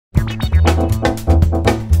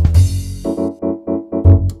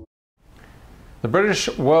The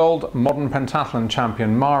British world modern pentathlon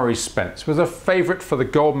champion Mari Spence was a favourite for the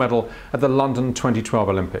gold medal at the London 2012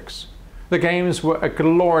 Olympics. The Games were a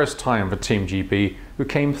glorious time for Team GB, who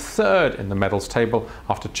came third in the medals table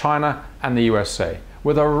after China and the USA,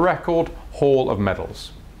 with a record haul of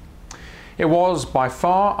medals. It was by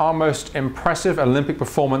far our most impressive Olympic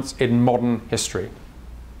performance in modern history.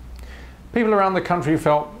 People around the country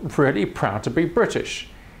felt really proud to be British,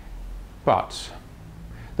 but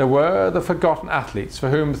there were the forgotten athletes for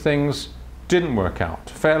whom things didn't work out,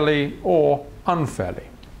 fairly or unfairly.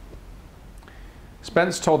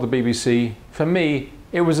 Spence told the BBC, "For me,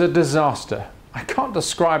 it was a disaster. I can't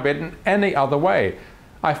describe it in any other way.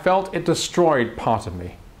 I felt it destroyed part of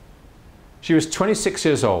me." She was 26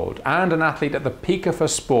 years old and an athlete at the peak of her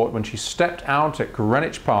sport when she stepped out at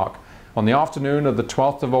Greenwich Park on the afternoon of the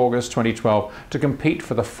 12th of August 2012 to compete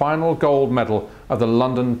for the final gold medal of the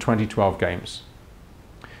London 2012 Games.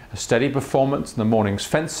 A steady performance in the morning's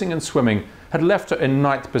fencing and swimming had left her in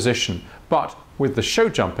 9th position, but with the show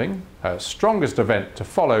jumping, her strongest event to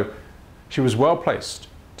follow, she was well placed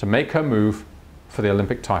to make her move for the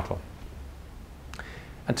Olympic title.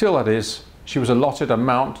 Until, that is, she was allotted a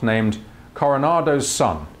mount named Coronado's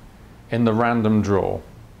Son in the random draw.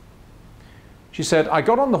 She said, "I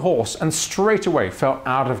got on the horse and straight away felt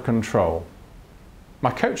out of control.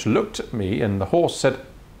 My coach looked at me and the horse said,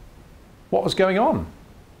 'What was going on?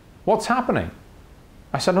 What's happening?'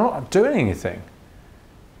 I said, 'I'm not doing anything.'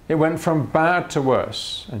 It went from bad to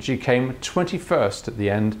worse, and she came 21st at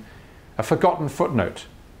the end, a forgotten footnote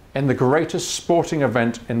in the greatest sporting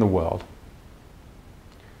event in the world.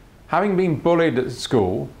 Having been bullied at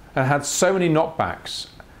school and had so many knockbacks,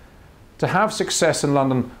 to have success in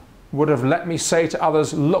London would have let me say to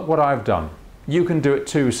others, 'Look what I've done. You can do it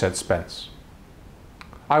too,' said Spence.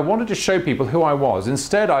 I wanted to show people who I was.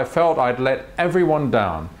 Instead, I felt I'd let everyone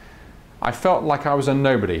down. I felt like I was a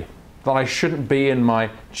nobody, that I shouldn't be in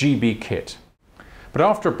my GB kit." But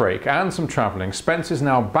after a break and some travelling, Spence is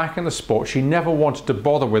now back in the sport she never wanted to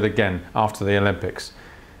bother with again after the Olympics.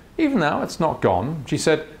 Even now it's not gone. She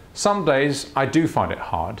said, "Some days I do find it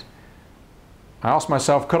hard. I ask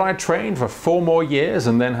myself, could I train for 4 more years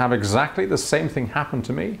and then have exactly the same thing happen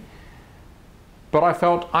to me? But I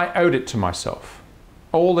felt I owed it to myself.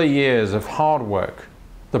 All the years of hard work,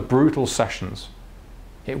 the brutal sessions.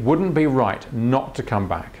 It wouldn't be right not to come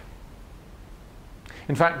back."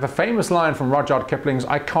 In fact, the famous line from Rudyard Kipling's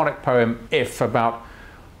iconic poem If, about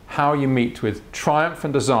how you meet with triumph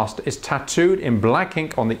and disaster, is tattooed in black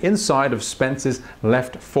ink on the inside of Spence's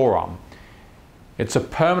left forearm. It's a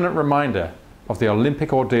permanent reminder of the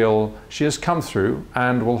Olympic ordeal she has come through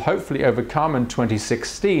and will hopefully overcome in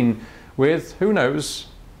 2016 with, who knows,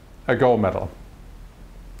 a gold medal.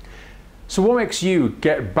 So what makes you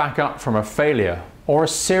get back up from a failure or a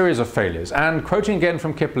series of failures? And quoting again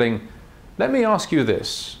from Kipling, let me ask you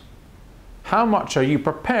this: how much are you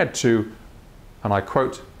prepared to, and I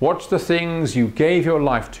quote, "watch the things you gave your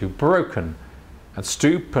life to broken and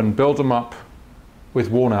stoop and build them up with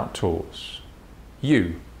worn out tools?"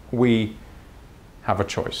 We have a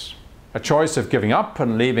choice of giving up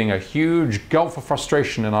and leaving a huge gulf of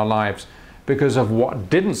frustration in our lives because of what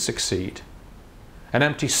didn't succeed, an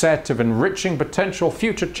empty set of enriching potential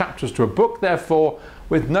future chapters to a book, therefore,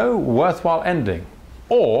 with no worthwhile ending.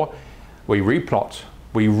 Or we replot,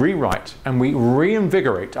 we rewrite, and we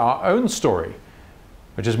reinvigorate our own story,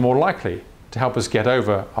 which is more likely to help us get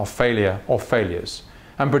over our failure or failures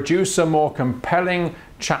and produce a more compelling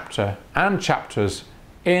chapter and chapters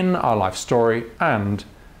in our life story and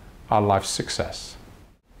our life success.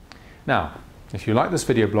 Now, if you like this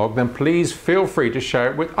video blog, then please feel free to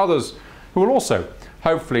share it with others who will also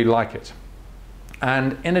hopefully like it.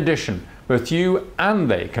 And in addition, both you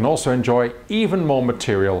and they can also enjoy even more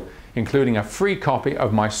material, including a free copy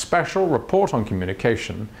of my special report on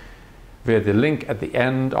communication via the link at the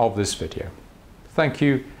end of this video. Thank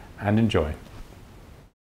you and enjoy.